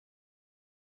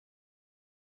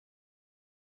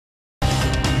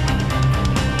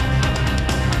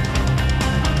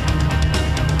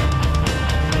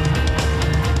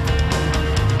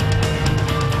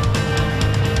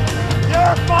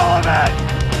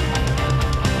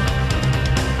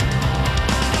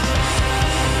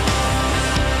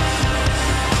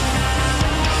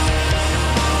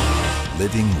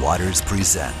Living Waters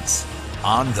presents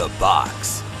On the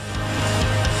Box.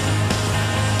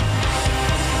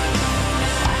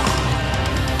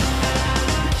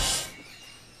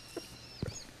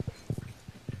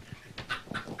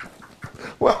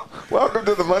 Well, welcome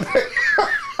to the Monday.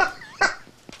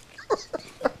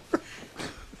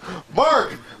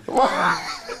 Mark!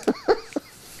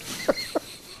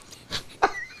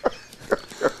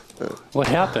 What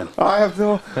happened?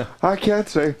 I can't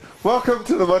say. Welcome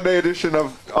to the Monday edition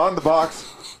of On the Box.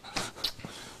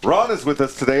 Ron is with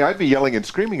us today. I'd be yelling and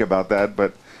screaming about that,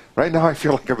 but right now I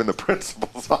feel like I'm in the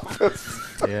principal's office.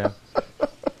 Yeah.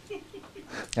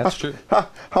 That's true. How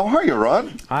are you,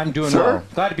 Ron? I'm doing Sir? well.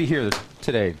 Glad to be here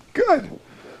today. Good.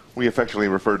 We affectionately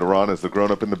refer to Ron as the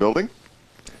grown-up in the building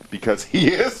because he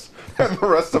is, and the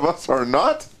rest of us are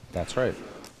not. That's right.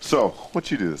 So,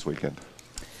 what'd you do this weekend?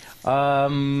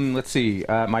 Let's see.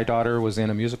 My daughter was in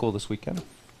a musical this weekend,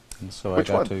 and so Which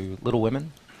I got one? to Little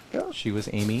Women. Yeah. She was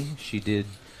Amy. She did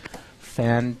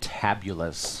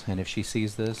fantabulous, and if she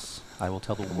sees this, I will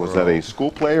tell the world. Was that a school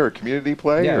play or a community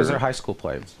play? Yeah, it was or- her high school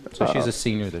play. So she's a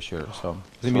senior this year, so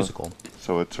it was a musical.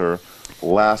 So it's her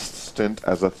last stint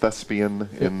as a thespian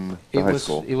in the high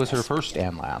school. It was her first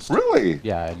and last. Really?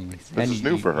 Yeah, and is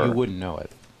new for her. You wouldn't know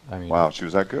it. I mean, Wow, she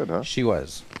was that good, huh? She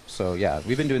was. So, yeah,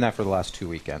 we've been doing that for the last 2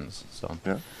 weekends. So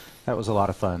Yeah. that was a lot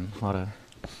of fun. A lot of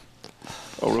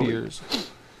Oh, really? tears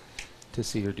to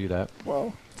see her do that.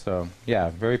 Well, So, yeah,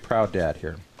 very proud dad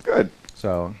here. good.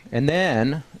 So, and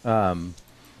then I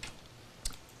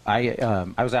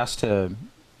was asked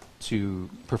to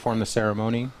perform the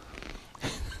ceremony.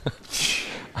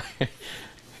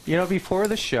 You know, before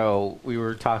the show, we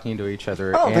were talking to each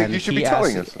other. Oh, and you should he be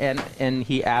telling asked- us. And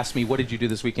he asked me, what did you do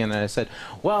this weekend? And I said,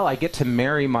 well, I get to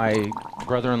marry my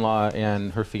brother-in-law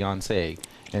and her fiancée.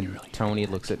 And Tony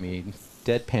looks at me,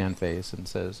 deadpan face, and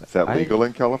says, Is that legal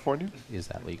in California? Is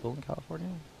that legal in California?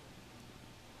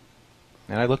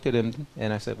 And I looked at him,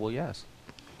 and I said, well, yes.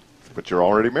 But you're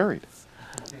already married.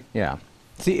 Yeah.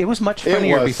 See, it was much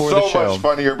funnier it was before so the show. much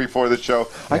funnier before the show.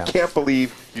 I Yeah. can't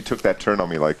believe you took that turn on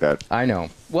me like that. I know.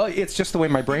 Well, it's just the way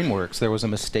my brain works. There was a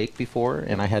mistake before,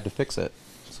 and I had to fix it.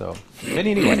 So, but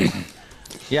anyway,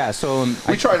 yeah. So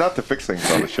We try not to fix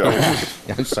things on the show.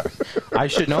 I'm sorry. I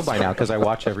should know by now because I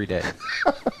watch every day.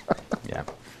 Yeah.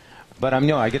 But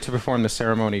no, I get to perform the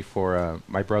ceremony for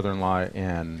my brother-in-law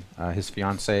and his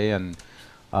fiancée, and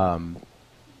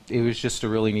it was just a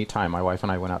really neat time. My wife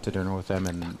and I went out to dinner with them,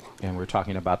 and we were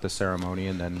talking about the ceremony,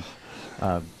 and then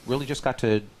really just got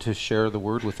to share the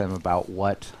word with them about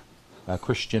what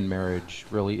Christian marriage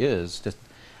really is.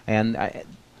 And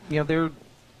they're,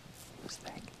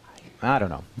 I don't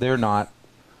know, they're not,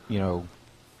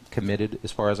 committed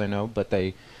as far as I know, but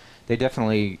they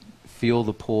definitely feel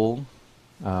the pull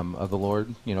of the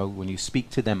Lord. You know, when you speak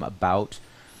to them about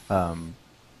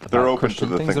They're open Christian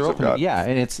to the things they're of open. God. Yeah,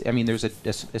 and there's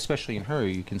especially in her,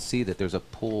 you can see that there's a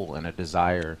pull and a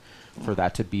desire for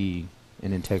that to be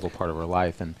an integral part of her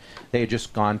life. And they had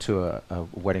just gone to a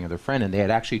wedding of their friend, and they had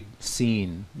actually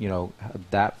seen,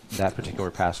 that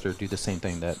particular pastor do the same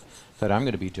thing that I'm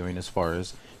going to be doing as far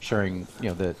as sharing,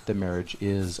 that the marriage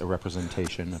is a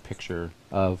representation, a picture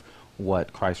of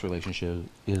what Christ's relationship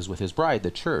is with his bride,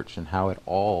 the church, and how it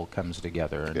all comes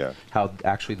together, and how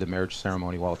actually the marriage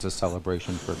ceremony, while it's a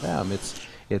celebration for them,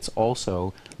 it's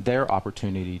also their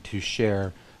opportunity to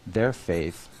share their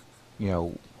faith,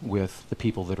 with the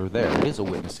people that are there. It is a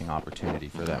witnessing opportunity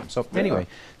for them. So anyway,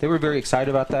 they were very excited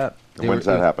about that. And when's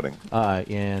that happening?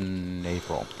 In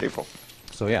April. April.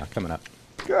 So yeah, coming up.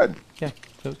 Good. Yeah,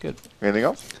 it was good. Anything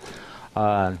else?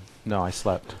 No, I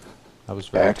slept. I was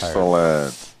very tired.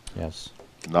 Excellent. Yes.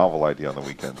 Novel idea on the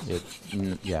weekends.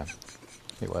 Yeah,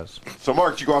 it was. So,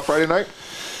 Mark, did you go out Friday night?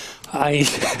 I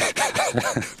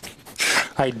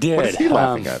did. What is he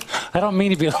laughing at? I don't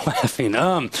mean to be laughing.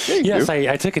 you Yes, do.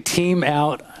 I took a team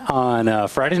out on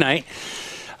Friday night.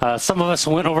 Some of us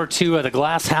went over to the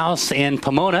Glass House in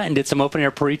Pomona and did some open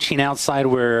air preaching outside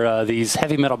where these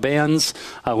heavy metal bands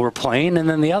were playing. And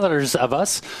then the others of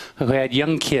us who had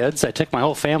young kids, I took my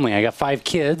whole family. I got 5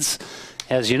 kids.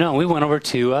 As you know, we went over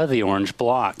to the Orange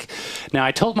Block. Now,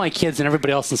 I told my kids and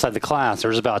everybody else inside the class, there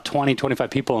was about 20, 25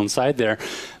 people inside there,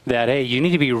 that, hey, you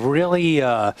need to be really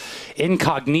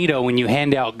incognito when you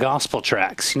hand out gospel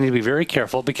tracts. You need to be very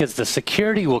careful because the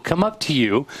security will come up to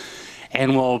you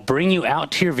and will bring you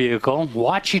out to your vehicle,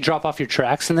 watch you drop off your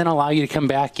tracts, and then allow you to come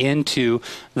back into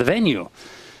the venue.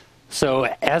 So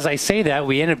as I say that,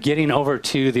 we end up getting over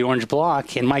to the Orange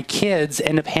Block, and my kids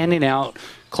end up handing out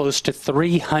close to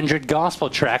 300 gospel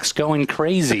tracts going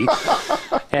crazy,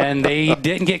 and they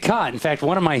didn't get caught. In fact,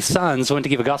 one of my sons went to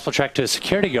give a gospel tract to a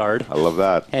security guard. I love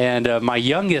that. And my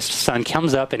youngest son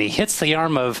comes up and he hits the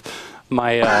arm of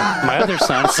my other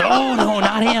son. So, oh no,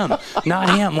 not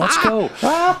him. Let's go.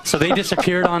 So they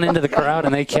disappeared on into the crowd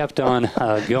and they kept on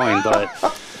going. But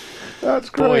That's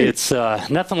great. boy, it's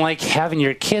nothing like having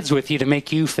your kids with you to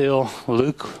make you feel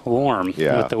lukewarm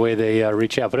with the way they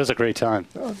reach out. But it was a great time.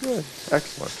 Oh, good.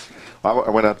 Excellent. I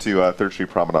went out to 3rd Street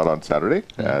Promenade on Saturday,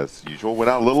 as usual. Went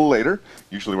out a little later.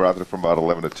 Usually we're out there from about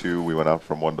 11 to 2. We went out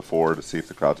from 1 to 4 to see if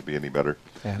the crowds would be any better.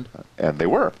 And they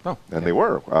were. They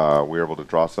were. We were able to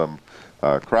draw some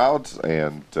crowds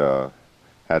and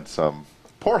had some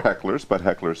poor hecklers, but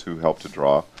hecklers who helped to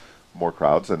draw more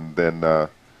crowds. And then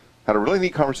had a really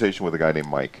neat conversation with a guy named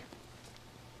Mike.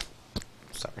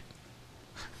 Sorry.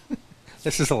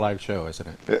 This is a live show, isn't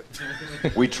it?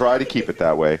 We try to keep it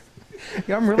that way.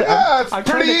 Yeah, I'm really. Yeah, I'm it's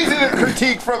pretty easy to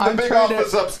critique from the big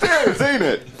office upstairs, ain't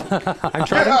it?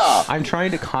 I'm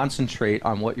trying to concentrate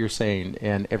on what you're saying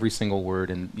and every single word.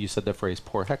 And you said the phrase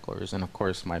 "poor hecklers," and of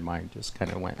course my mind just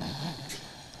kind of went,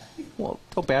 "Well,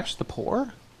 don't bash the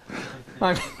poor."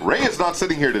 Ray is not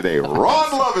sitting here today.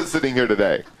 Ron Love is sitting here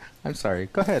today. I'm sorry.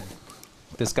 Go ahead.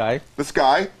 This guy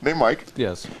named Mike.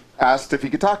 Yes. Asked if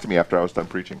he could talk to me after I was done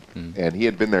preaching, and he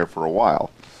had been there for a while.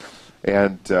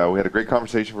 And we had a great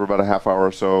conversation for about a half hour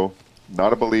or so.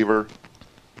 Not a believer,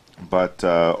 but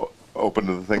open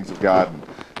to the things of God,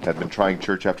 and had been trying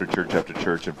church after church after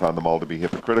church and found them all to be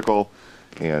hypocritical.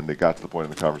 And it got to the point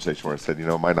in the conversation where I said,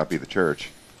 it might not be the church.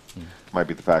 It might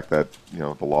be the fact that,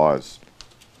 the law is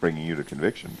bringing you to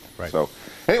conviction. Right. So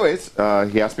anyways,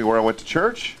 he asked me where I went to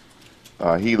church.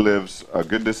 He lives a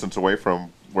good distance away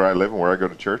from where I live and where I go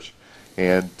to church.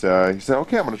 And he said,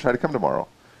 okay, I'm going to try to come tomorrow.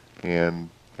 And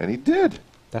he did.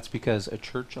 That's because a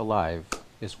church alive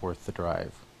is worth the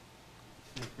drive.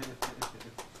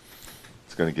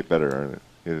 It's going to get better, aren't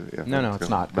it? No, it's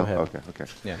not. Go ahead. Okay.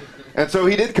 Yeah. And so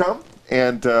he did come,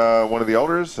 and one of the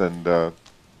elders and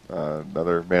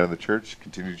another man in the church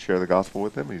continued to share the gospel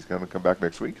with him. He's going to come back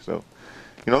next week. So,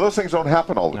 those things don't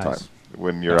happen all the time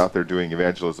when you're out there doing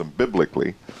evangelism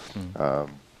biblically.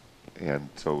 And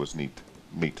so it was neat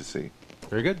to see.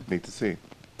 Very good. Neat to see.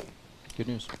 Good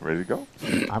news. Ready to go?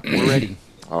 We're ready.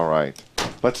 All right.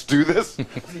 Let's do this.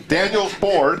 Daniel's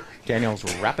bored. Daniel's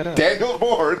wrap it up. Daniel's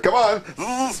bored. Come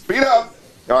on. Speed up.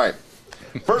 All right.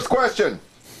 First question.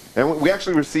 And we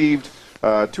actually received 2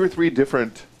 or 3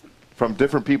 from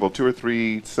different people, 2 or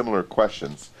 3 similar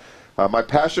questions. My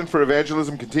passion for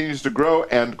evangelism continues to grow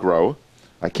and grow.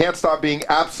 I can't stop being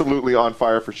absolutely on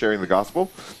fire for sharing the gospel.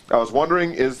 I was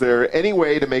wondering, is there any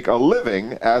way to make a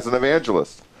living as an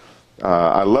evangelist?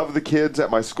 I love the kids at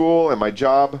my school and my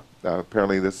job.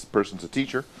 Apparently this person's a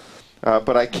teacher.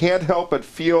 But I can't help but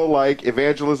feel like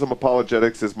evangelism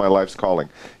apologetics is my life's calling.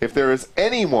 If there is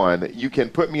anyone you can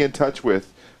put me in touch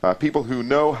with, people who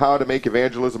know how to make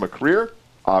evangelism a career,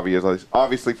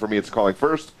 obviously for me it's calling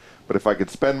first, but if I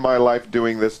could spend my life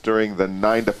doing this during the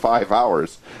 9 to 5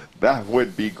 hours, that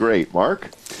would be great. Mark?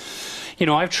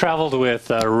 I've traveled with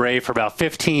Ray for about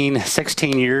 15,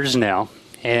 16 years now.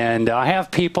 And I have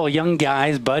people, young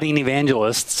guys, budding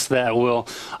evangelists, that will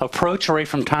approach Ray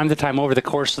from time to time over the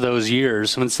course of those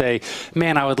years and say,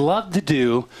 man, I would love to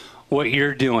do what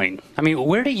you're doing. I mean,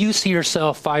 where do you see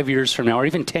yourself 5 years from now or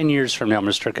even 10 years from now,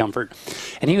 Mr. Comfort?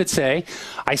 And he would say,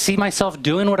 I see myself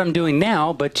doing what I'm doing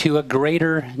now, but to a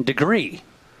greater degree.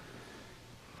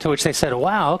 To which they said,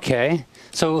 wow, okay.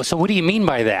 So what do you mean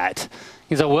by that?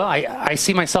 He said, well, I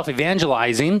see myself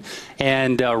evangelizing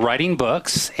and writing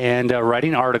books and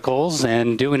writing articles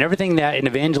and doing everything that an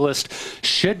evangelist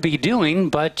should be doing,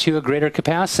 but to a greater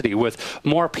capacity with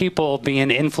more people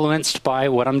being influenced by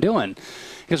what I'm doing.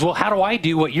 He goes, well, how do I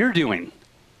do what you're doing?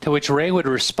 To which Ray would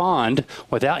respond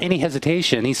without any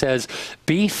hesitation. He says,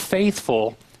 be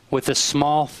faithful with the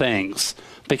small things,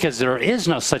 because there is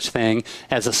no such thing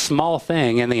as a small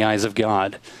thing in the eyes of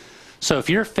God. So if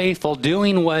you're faithful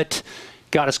doing what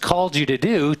God has called you to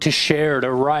do, to share,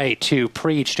 to write, to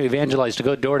preach, to evangelize, to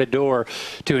go door to door,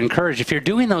 to encourage. If you're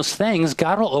doing those things,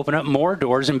 God will open up more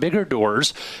doors and bigger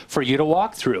doors for you to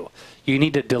walk through. You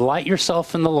need to delight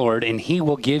yourself in the Lord, and He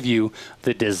will give you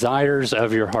the desires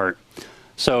of your heart.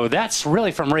 So that's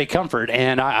really from Ray Comfort,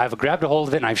 and I've grabbed a hold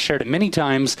of it, and I've shared it many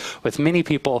times with many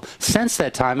people since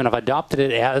that time, and I've adopted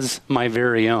it as my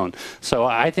very own. So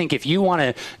I think if you want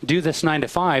to do this 9 to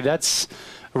 5, that's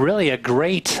really a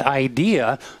great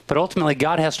idea, but ultimately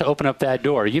God has to open up that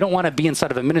door. You don't want to be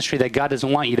inside of a ministry that God doesn't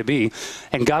want you to be,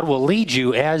 and God will lead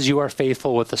you as you are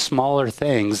faithful with the smaller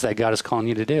things that God is calling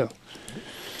you to do.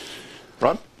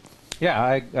 Ron? Yeah,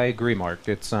 I agree, Mark.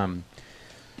 It's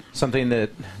something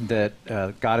that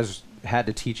God has had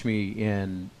to teach me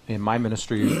in my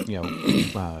ministry.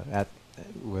 At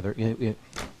whether in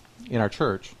our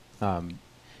church,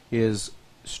 is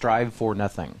strive for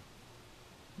nothing.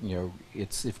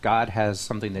 It's if God has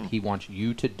something that He wants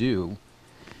you to do,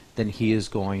 then He is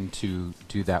going to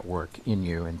do that work in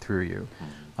you and through you.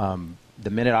 The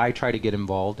minute I try to get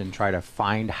involved and try to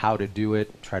find how to do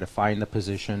it, try to find the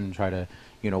position, try to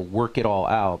work it all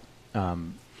out,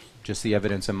 just the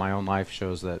evidence in my own life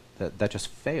shows that just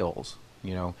fails.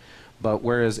 But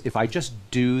whereas if I just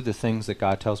do the things that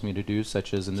God tells me to do,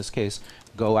 such as in this case,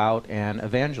 go out and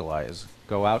evangelize,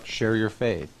 go out, share your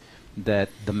faith, that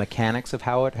the mechanics of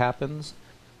how it happens,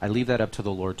 I leave that up to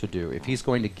the Lord to do. If He's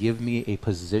going to give me a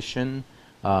position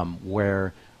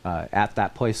where at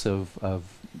that place of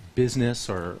business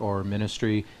or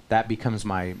ministry, that becomes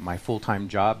my full-time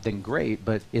job, then great,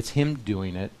 but it's Him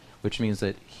doing it, which means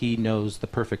that He knows the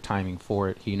perfect timing for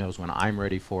it. He knows when I'm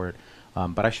ready for it.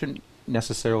 But I shouldn't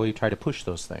necessarily try to push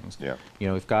those things. Yeah.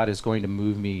 If God is going to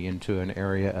move me into an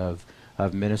area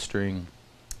of ministering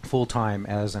full-time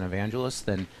as an evangelist,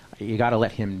 then you got to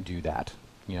let Him do that.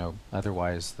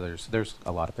 Otherwise there's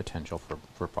a lot of potential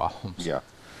for problems. Yeah.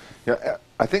 Yeah,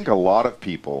 I think a lot of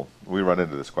people, we run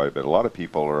into this quite a bit, a lot of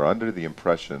people are under the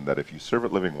impression that if you serve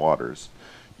at Living Waters,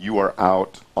 you are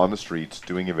out on the streets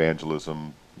doing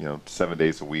evangelism, 7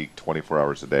 days a week, 24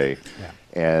 hours a day. Yeah.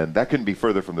 And that couldn't be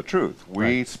further from the truth.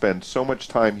 We spend so much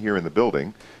time here in the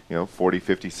building, 40,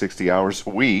 50, 60 hours a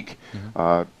week,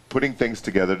 putting things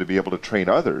together to be able to train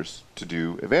others to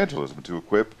do evangelism, to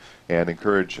equip and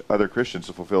encourage other Christians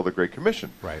to fulfill the Great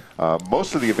Commission. Right.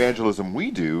 Most of the evangelism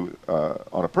we do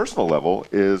on a personal level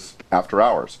is after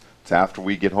hours. It's after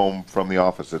we get home from the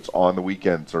office. It's on the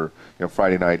weekends or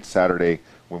Friday night, Saturday,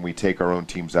 when we take our own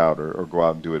teams out or go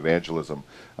out and do evangelism.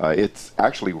 It's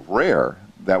actually rare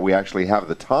that we actually have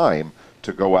the time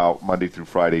to go out Monday through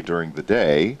Friday during the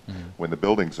day when the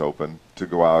building's open to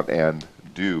go out and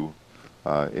do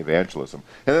evangelism.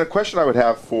 And then a question I would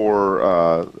have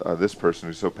for this person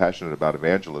who's so passionate about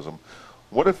evangelism: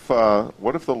 what if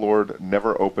the Lord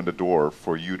never opened a door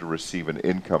for you to receive an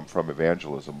income from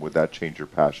evangelism? Would that change your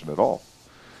passion at all?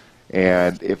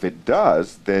 And if it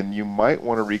does, then you might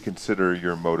want to reconsider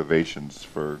your motivations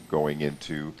for going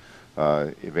into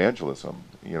evangelism.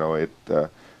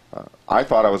 I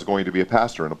thought I was going to be a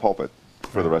pastor in a pulpit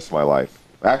for the rest of my life.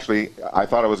 Actually, I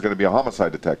thought I was going to be a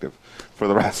homicide detective for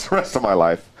the rest of my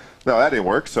life. No, that didn't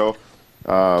work. So,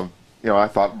 I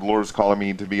thought the Lord was calling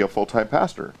me to be a full-time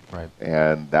pastor. Right.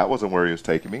 And that wasn't where He was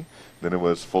taking me. Then it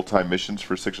was full-time missions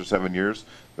for 6 or 7 years.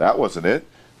 That wasn't it.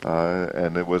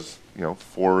 And it was, a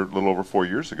little over 4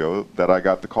 years ago that I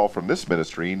got the call from this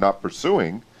ministry, not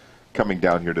pursuing coming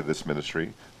down here to this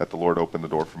ministry, that the Lord opened the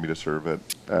door for me to serve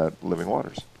at Living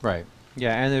Waters. Right.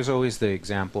 Yeah, and there's always the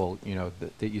example,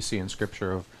 that you see in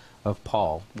Scripture of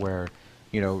Paul, where,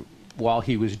 while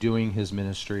he was doing his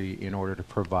ministry in order to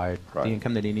provide the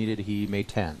income that he needed, he made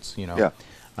tents, Yeah.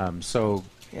 So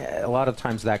a lot of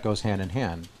times that goes hand in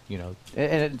hand,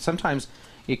 and sometimes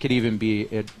it could even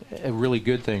be a really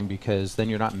good thing, because then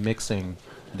you're not mixing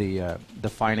the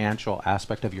financial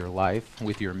aspect of your life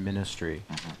with your ministry,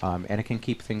 and it can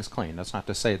keep things clean. That's not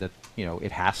to say that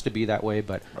it has to be that way,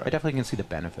 but I definitely can see the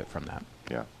benefit from that.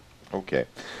 Yeah. Okay.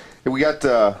 Hey, we got.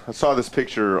 I saw this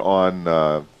picture on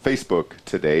Facebook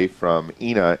today from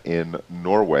Ina in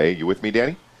Norway. You with me,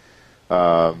 Danny?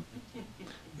 No.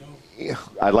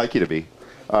 I'd like you to be.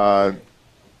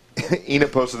 Ina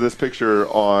posted this picture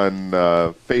on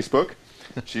Facebook.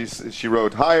 She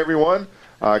wrote, "Hi everyone.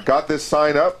 Got this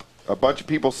sign up. A bunch of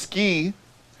people ski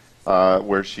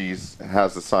where she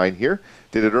has the sign here.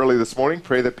 Did it early this morning.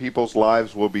 Pray that people's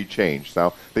lives will be changed."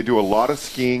 Now, they do a lot of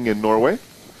skiing in Norway.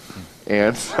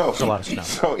 And so, a lot of snow.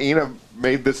 So Ina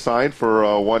made this sign for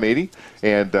 180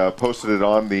 and posted it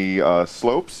on the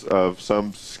slopes of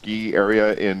some ski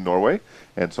area in Norway.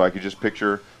 And so I could just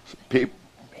picture...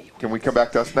 Can we come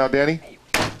back to us now, Danny?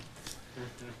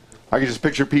 I can just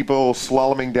picture people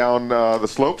slaloming down the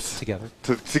slopes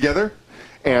together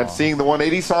and seeing the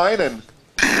 180 sign and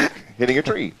hitting a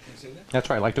tree. That's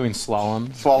right, like doing slalom.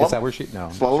 Slalom? Is that where she? No.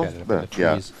 Slalom?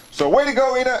 Yeah. So way to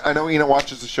go, Ina. I know Ina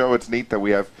watches the show. It's neat that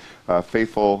we have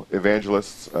faithful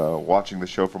evangelists watching the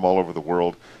show from all over the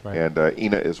world. Right. And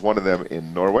Ina is one of them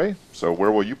in Norway. So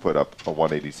where will you put up a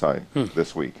 180 sign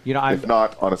this week? If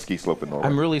not on a ski slope in Norway.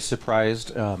 I'm really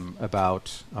surprised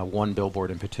about one billboard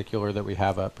in particular that we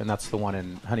have up, and that's the one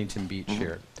in Huntington Beach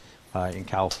here in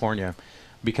California,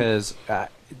 because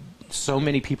so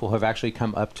many people have actually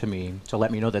come up to me to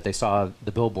let me know that they saw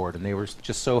the billboard, and they were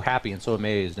just so happy and so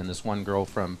amazed. And this one girl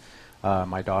from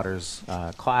my daughter's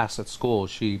class at school,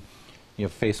 she,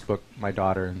 Facebook my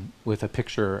daughter and with a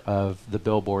picture of the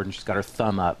billboard, and she's got her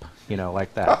thumb up,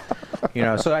 like that.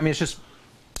 So I mean,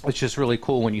 it's just really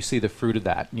cool when you see the fruit of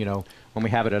that. When we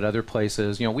have it at other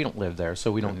places, we don't live there,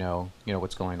 so we don't know,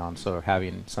 what's going on. So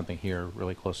having something here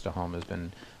really close to home has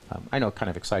been, I know, kind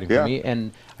of exciting for me.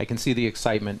 And I can see the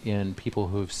excitement in people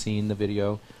who've seen the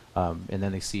video, and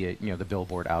then they see it, the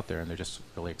billboard out there, and they're just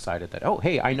really excited that, oh,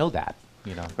 hey, I know that.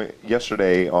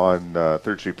 Yesterday on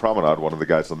 3rd Street Promenade, one of the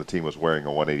guys on the team was wearing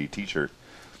a 180 T-shirt,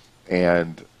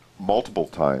 and multiple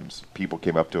times people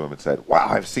came up to him and said, "Wow,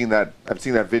 I've seen that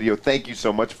video. Thank you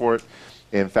so much for it."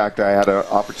 In fact, I had an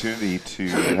opportunity to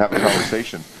have a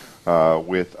conversation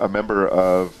with a member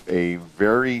of a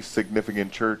very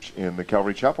significant church in the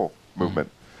Calvary Chapel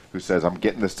movement, who says, "I'm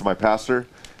getting this to my pastor,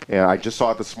 and I just saw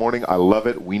it this morning. I love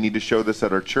it. We need to show this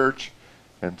at our church."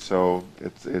 And so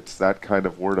it's that kind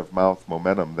of word-of-mouth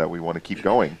momentum that we want to keep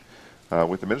going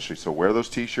with the ministry. So wear those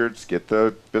T-shirts, get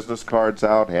the business cards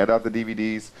out, hand out the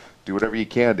DVDs, do whatever you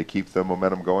can to keep the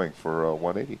momentum going for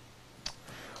 180.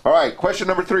 All right, question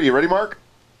number 3. You ready, Mark?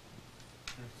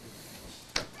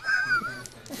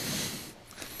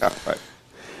 All right.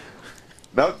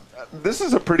 Now, this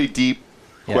is a pretty deep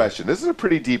question. This is a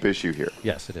pretty deep issue here.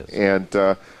 Yes, it is.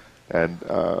 And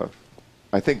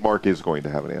I think Mark is going to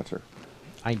have an answer.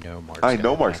 I know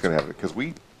Mark's going to have it because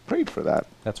we prayed for that.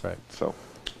 That's right. So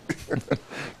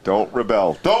don't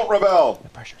rebel. Don't rebel. The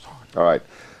pressure's on. All right.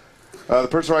 The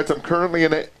person writes, "I'm currently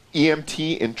an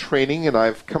EMT in training, and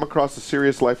I've come across a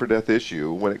serious life or death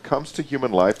issue. When it comes to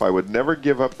human life, I would never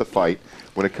give up the fight.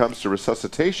 When it comes to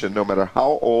resuscitation, no matter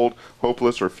how old,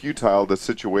 hopeless, or futile the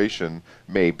situation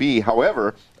may be.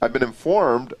 However, I've been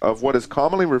informed of what is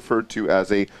commonly referred to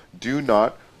as a do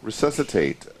not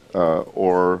resuscitate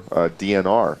or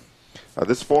DNR.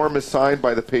 This form is signed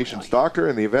by the patient's doctor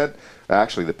in the event,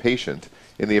 the patient,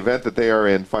 in the event that they are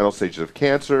in final stages of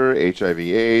cancer,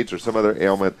 HIV/AIDS, or some other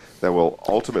ailment that will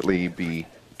ultimately be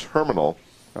terminal.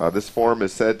 This form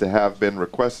is said to have been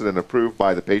requested and approved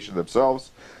by the patient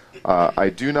themselves. I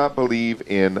do not believe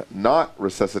in not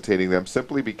resuscitating them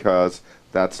simply because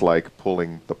that's like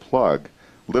pulling the plug,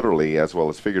 literally as well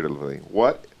as figuratively.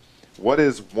 What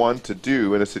is one to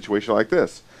do in a situation like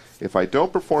this? If I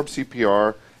don't perform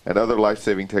CPR and other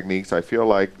life-saving techniques, I feel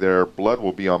like their blood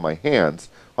will be on my hands.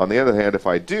 On the other hand, if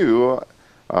I do,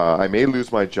 I may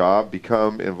lose my job,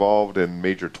 become involved in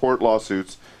major tort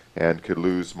lawsuits, and could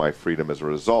lose my freedom as a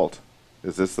result.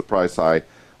 Is this the price I'd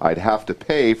have to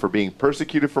pay for being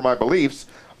persecuted for my beliefs?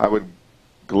 I would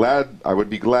gladly,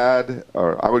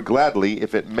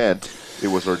 if it meant it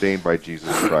was ordained by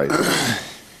Jesus Christ,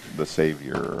 the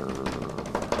Savior.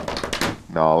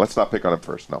 No, let's not pick on him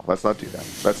first. No, let's not do that.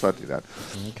 Let's not do that.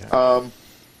 Okay.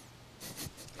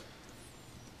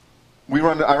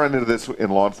 I run into this in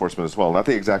law enforcement as well. Not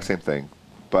the exact same thing,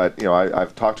 but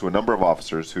I've talked to a number of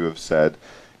officers who have said,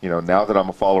 now that I'm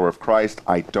a follower of Christ,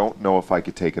 I don't know if I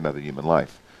could take another human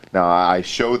life. Now, I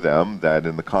show them that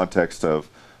in the context of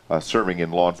serving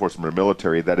in law enforcement or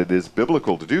military, that it is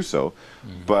biblical to do so,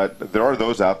 but there are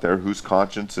those out there whose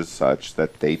conscience is such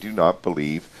that they do not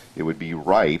believe it would be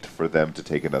right for them to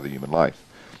take another human life.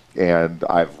 And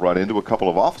I've run into a couple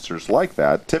of officers like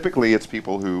that. Typically, it's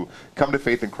people who come to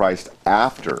faith in Christ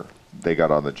after they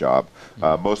got on the job.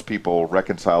 Most people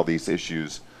reconcile these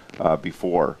issues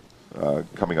before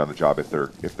coming on the job if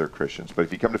they're Christians. But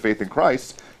if you come to faith in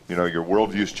Christ, your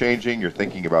worldview's changing. You're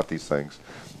thinking about these things.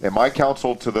 And my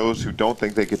counsel to those who don't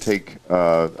think they could take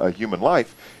a human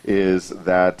life is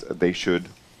that they should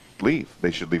leave.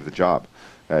 They should leave the job.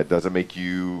 It doesn't make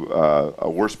you a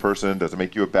worse person, doesn't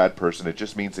make you a bad person. It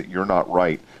just means that you're not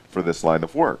right for this line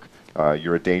of work.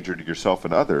 You're a danger to yourself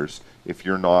and others if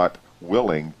you're not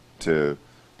willing to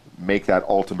make that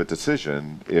ultimate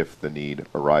decision if the need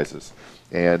arises.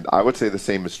 And I would say the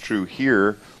same is true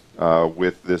here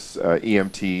with this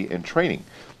EMT in training.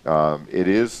 It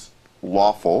is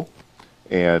lawful,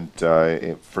 and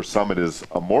for some it is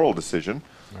a moral decision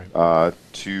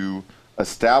to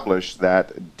establish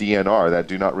that DNR, that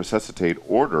do not resuscitate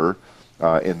order,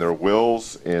 in their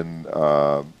wills, in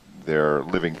their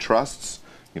living trusts.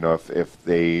 If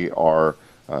they are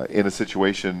in a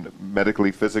situation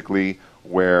medically, physically,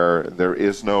 where there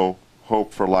is no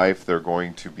hope for life, they're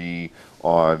going to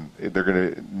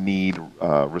need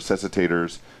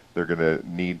resuscitators. They're going to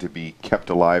need to be kept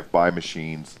alive by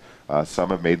machines. Some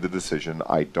have made the decision,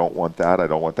 I don't want that. I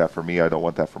don't want that for me. I don't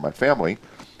want that for my family.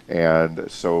 And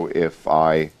so if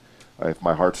my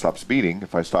heart stops beating,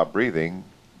 if I stop breathing,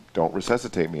 don't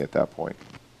resuscitate me at that point.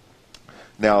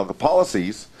 Now, the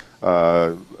policies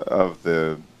of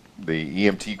the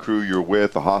EMT crew you're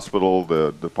with, the hospital,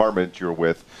 the department you're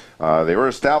with, they were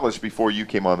established before you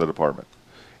came on the department.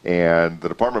 And the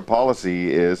department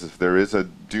policy is if there is a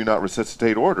do not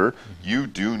resuscitate order, you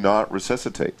do not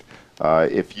resuscitate.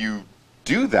 If you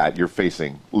do that, you're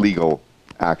facing legal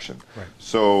action. Right.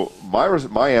 So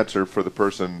my answer for the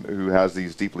person who has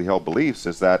these deeply held beliefs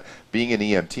is that being an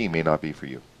EMT may not be for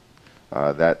you.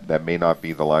 That may not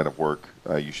be the line of work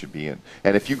you should be in.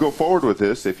 And if you go forward with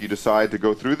this, if you decide to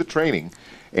go through the training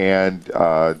and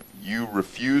you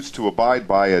refuse to abide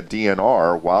by a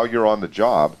DNR while you're on the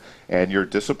job and you're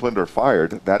disciplined or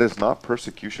fired, that is not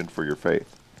persecution for your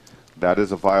faith. That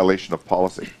is a violation of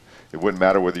policy. It wouldn't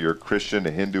matter whether you're a Christian,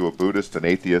 a Hindu, a Buddhist, an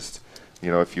atheist.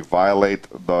 If you violate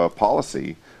the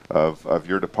policy of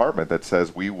your department that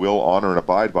says we will honor and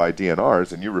abide by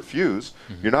DNRs and you refuse,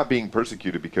 you're not being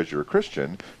persecuted because you're a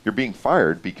Christian. You're being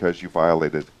fired because you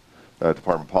violated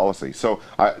department policy. So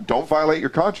don't violate your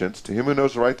conscience. To him who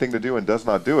knows the right thing to do and does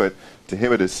not do it, to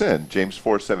him it is sin. James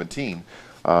 4:17.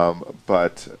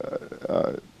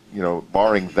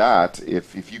 Barring that,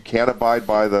 if you can't abide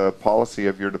by the policy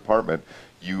of your department,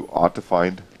 you ought to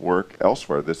find work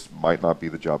elsewhere. This might not be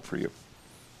the job for you.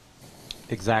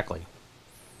 Exactly.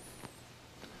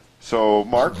 So,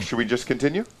 Mark, should we just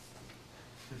continue?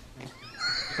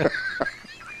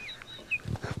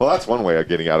 Well, that's one way of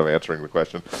getting out of answering the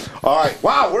question. All right.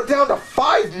 Wow, we're down to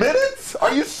 5 minutes?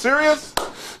 Are you serious?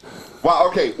 Wow,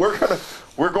 okay.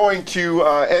 We're going to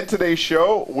end today's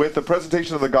show with a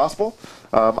presentation of the gospel.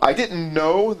 I didn't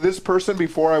know this person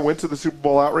before I went to the Super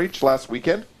Bowl outreach last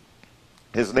weekend.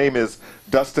 His name is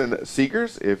Dustin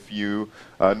Seegers. If you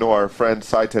know our friend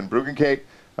Saiten Bruggencake,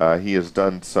 he has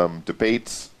done some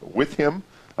debates with him,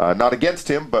 not against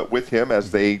him, but with him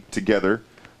as they together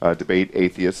debate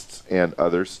atheists and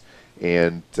others.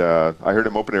 And I heard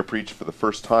him open air preach for the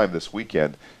first time this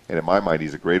weekend, and in my mind,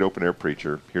 he's a great open air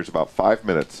preacher. Here's about 5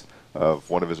 minutes of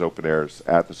one of his open airs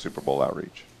at the Super Bowl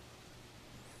outreach.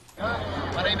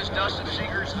 My name is Dustin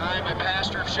Seegers. I'm a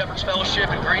pastor of Shepherd's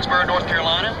Fellowship in Greensboro, North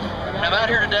Carolina. And I'm out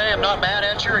here today. I'm not mad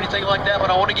at you or anything like that,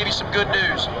 but I want to give you some good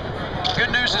news.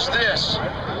 Good news is this,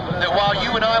 that while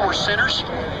you and I were sinners,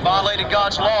 violated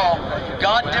God's law,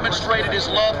 God demonstrated his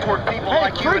love toward people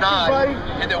like you and I,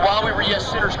 and that while we were yet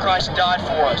sinners, Christ died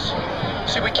for us.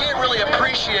 See, we can't really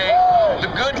appreciate the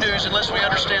good news unless we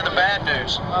understand the bad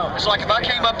news. It's like if I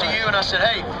came up to you and I said,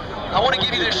 hey, I want to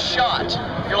give you this shot.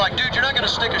 You're like, dude, you're not going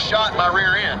to stick a shot in my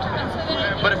rear end.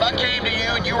 But if I came to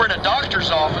you and you were in a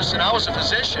doctor's office and I was a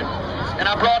physician and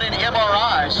I brought in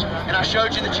MRIs and I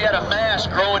showed you that you had a mass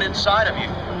growing inside of you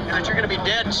and that you're going to be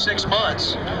dead in 6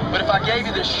 months, but if I gave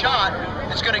you this shot,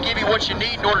 it's going to give you what you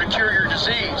need in order to cure your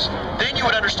disease, then you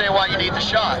would understand why you need the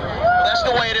shot. Well, that's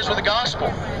the way it is with the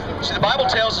gospel. See, the Bible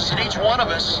tells us that each one of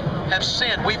us have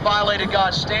sinned. We violated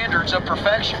God's standards of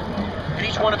perfection. And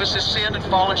each one of us has sinned and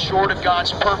fallen short of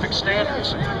God's perfect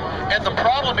standards. And the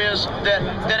problem is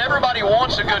that everybody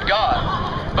wants a good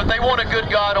God, but they want a good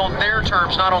God on their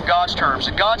terms, not on God's terms.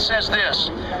 And God says this,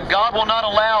 God will not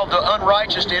allow the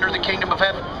unrighteous to enter the kingdom of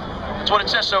heaven. That's what it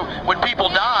says. So when people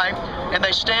die and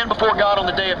they stand before God on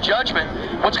the day of judgment,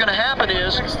 what's going to happen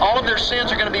is all of their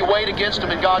sins are going to be weighed against them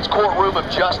in God's courtroom of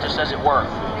justice, as it were.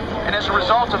 And as a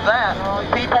result of that,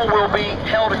 people will be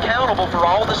held accountable for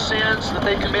all the sins that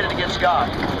they committed against God.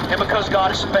 And because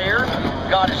God is fair,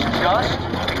 God is just,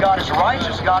 and God is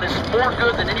righteous, God is more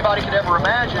good than anybody could ever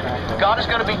imagine, God is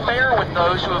going to be fair with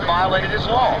those who have violated his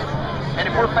law. And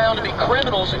if we're found to be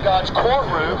criminals in God's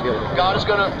courtroom, God is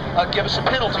going to give us a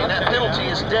penalty, and that penalty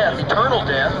is death, eternal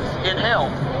death in hell.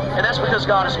 And that's because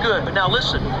God is good. But now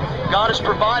listen, God has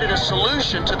provided a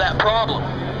solution to that problem.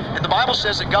 And the Bible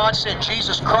says that God sent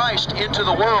Jesus Christ into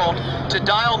the world to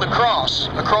die on the cross,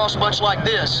 a cross much like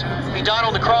this. He died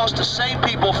on the cross to save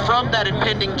people from that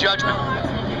impending judgment.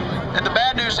 And the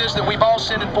bad news is that we've all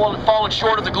sinned and fallen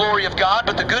short of the glory of God,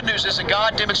 but the good news is that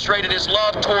God demonstrated his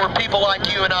love toward people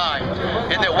like you and I,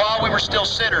 and that while we were still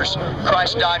sinners,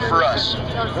 Christ died for us.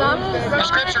 The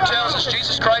scripture tells us,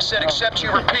 Jesus Christ said, except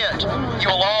you repent, you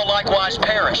will all likewise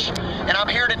perish. And I'm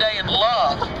here today in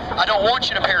love. I don't want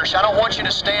you to perish. I don't want you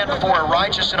to stand before a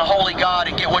righteous and a holy God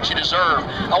and get what you deserve.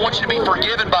 I want you to be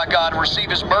forgiven by God and receive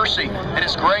his mercy and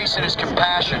his grace and his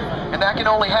compassion. And that can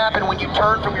only happen when you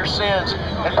turn from your sins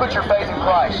and put your faith in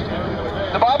Christ.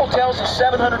 The Bible tells us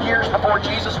 700 years before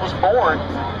Jesus was born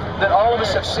that all of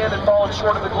us have sinned and fallen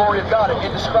short of the glory of God.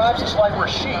 It describes us like we're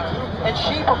sheep. And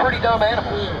sheep are pretty dumb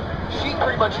animals. Sheep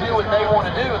pretty much do what they want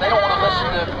to do, and they don't want to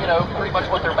listen to, pretty much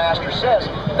what their master says.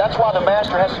 That's why the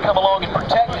master has to come along and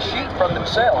protect the sheep from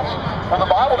themselves. Well,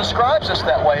 the Bible describes us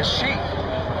that way as sheep.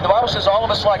 The Bible says all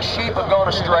of us like sheep have gone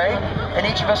astray. and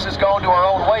each of us has gone to our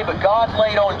own way, but God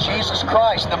laid on Jesus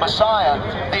Christ, the Messiah,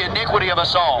 the iniquity of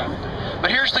us all. But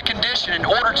here's the condition. In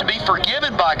order to be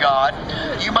forgiven by God,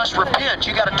 you must repent.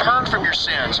 You got to turn from your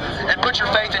sins and put your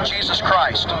faith in Jesus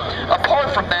Christ. Apart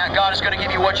from that, God is going to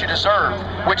give you what you deserve,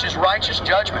 which is righteous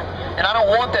judgment. And I don't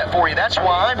want that for you. That's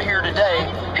why I'm here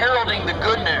today heralding the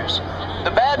good news. The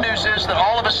bad news is that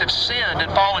all of us have sinned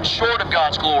and fallen short of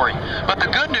God's glory. But the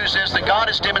good news is that God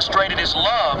has demonstrated His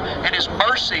love and His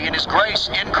mercy and His grace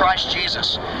in Christ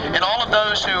Jesus. And all of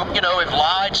those who, have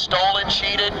lied, stolen,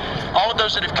 cheated, all of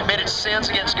those that have committed sins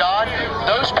against God,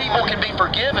 those people can be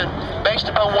forgiven based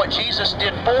upon what Jesus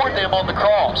did for them on the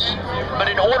cross. But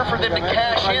in order for them to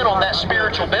cash in on that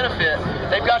spiritual benefit,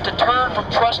 they've got to turn from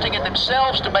trusting in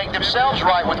themselves to make themselves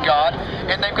right with God,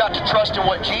 and they've got to trust in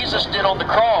what Jesus did on the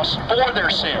cross for their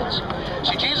sins.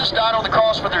 See, Jesus died on the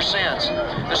cross for their sins.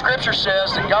 The Scripture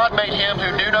says that God made Him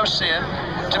who knew no sin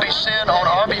to be sin on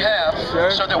our behalf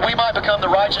so that we might become the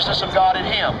righteousness of God in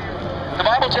Him. The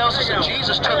Bible tells us that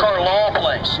Jesus took our law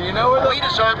place. We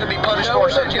deserve to be punished for our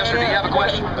sins. Yes, sir, do you have a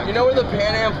question? You know where the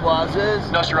Pan Am Plaza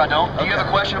is? No, sir, I don't. Do you have a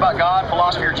question about God,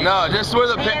 philosophy, or Jesus? No, just where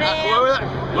the Pan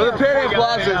Am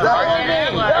Plaza is.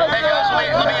 Hey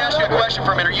guys, let me ask you a question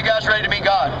for a minute. Are you guys ready to meet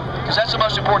God? Because that's the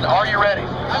most important. Are you ready?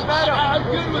 I'm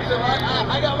good with Him.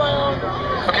 I got my own.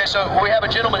 Okay, so we have a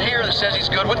gentleman here that says he's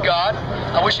good with God.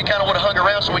 I wish he kind of would have hung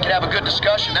around so we could have a good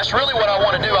discussion. That's really what I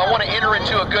want to do. I want to enter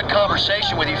into a good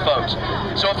conversation with you folks.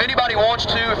 So if anybody wants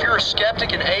to, if you're a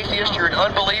skeptic, an atheist, you're an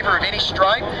unbeliever of any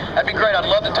stripe, that'd be great. I'd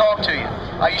love to talk to you.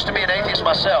 I used to be an atheist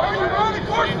myself. Ready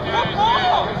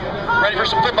for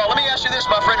some football? Let me ask you this,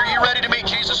 my friend. Are you ready to meet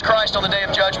Jesus Christ on the day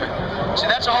of judgment? See,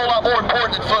 that's a whole lot more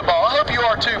important than football. I hope you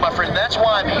are too, my friend. That's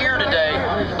why I'm here today.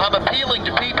 I'm appealing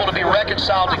to people to be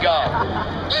reconciled to God.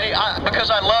 See, because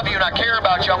I love you and I care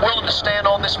about you, I'm willing to stand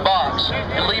on this box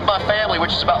and leave my family,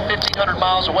 which is about 1,500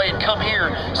 miles away, and come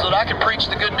here so that I can preach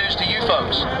the good news to you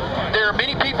folks. There are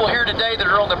many people here today that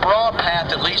are on the broad path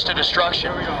that leads to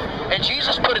destruction. And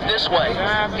Jesus put it this way.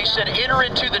 He said, enter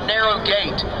into the narrow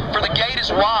gate, for the gate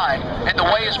is wide and the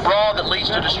way is broad that leads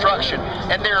to destruction.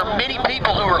 And there are many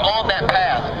people who are on that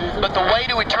path. But the way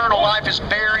to eternal life is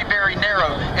very, very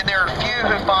narrow, and there are few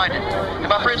who find it. And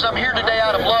my friends, I'm here today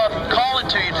out of love, calling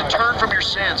to you to turn from your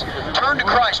sins. Turn to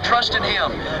Christ, trust in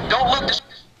Him. Don't look to...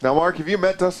 Now, Mark, have you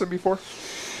met Dustin before?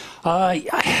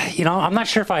 I'm not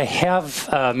sure if I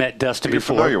have met Dustin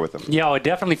before. You're familiar with him? Yeah, I'm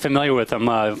definitely familiar with him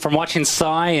from watching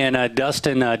Cy and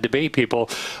Dustin debate people.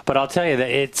 But I'll tell you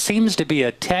that it seems to be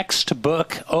a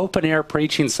textbook open-air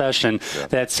preaching session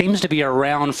that seems to be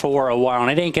around for a while,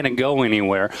 and it ain't going to go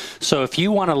anywhere. So if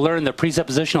you want to learn the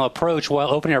presuppositional approach while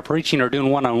open-air preaching or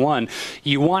doing one-on-one,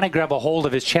 you want to grab a hold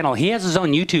of his channel. He has his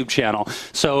own YouTube channel.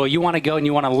 So you want to go and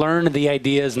you want to learn the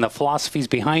ideas and the philosophies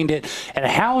behind it and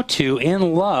how to,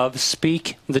 in love,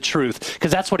 speak the truth,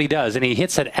 because that's what he does, and he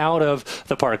hits it out of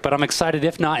the park. But I'm excited,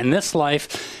 if not in this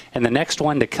life and the next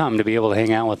one to come, to be able to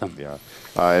hang out with him. Yeah.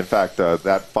 In fact, that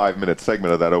 5-minute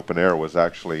segment of that open air was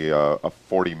actually a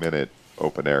 40-minute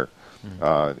open air,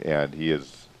 and he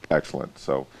is excellent.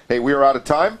 So, hey, we are out of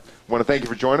time. I want to thank you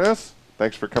for joining us.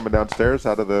 Thanks for coming downstairs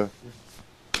out of the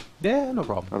no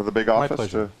problem. Out of the big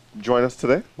office to join us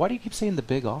today. Why do you keep saying the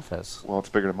big office? Well, it's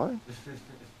bigger than mine.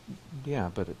 Yeah,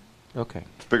 but okay.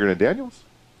 It's bigger than Daniel's.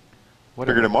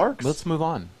 Whatever. Bigger than Mark's. Let's move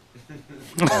on.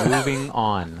 Moving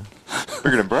on.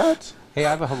 Bigger than Brad's. Hey,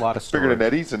 I have a lot of storage. Bigger than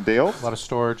Eddie's and Dale's. A lot of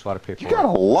storage, a lot of paper. You got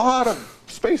a lot of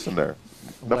space in there.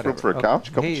 Enough room for a couch,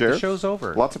 a couple hey, chairs. The show's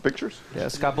over. Lots of pictures.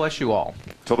 Yes, God bless you all.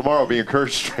 Till tomorrow, be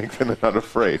encouraged, strengthened, and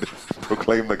unafraid.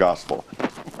 Proclaim the gospel.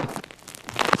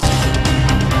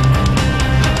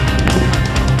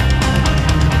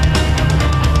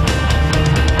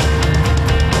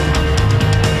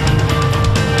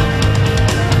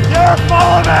 You're full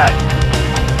of it!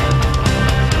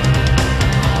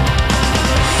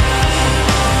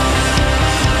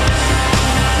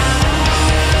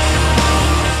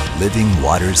 Living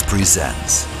Waters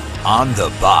presents On the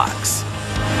Box.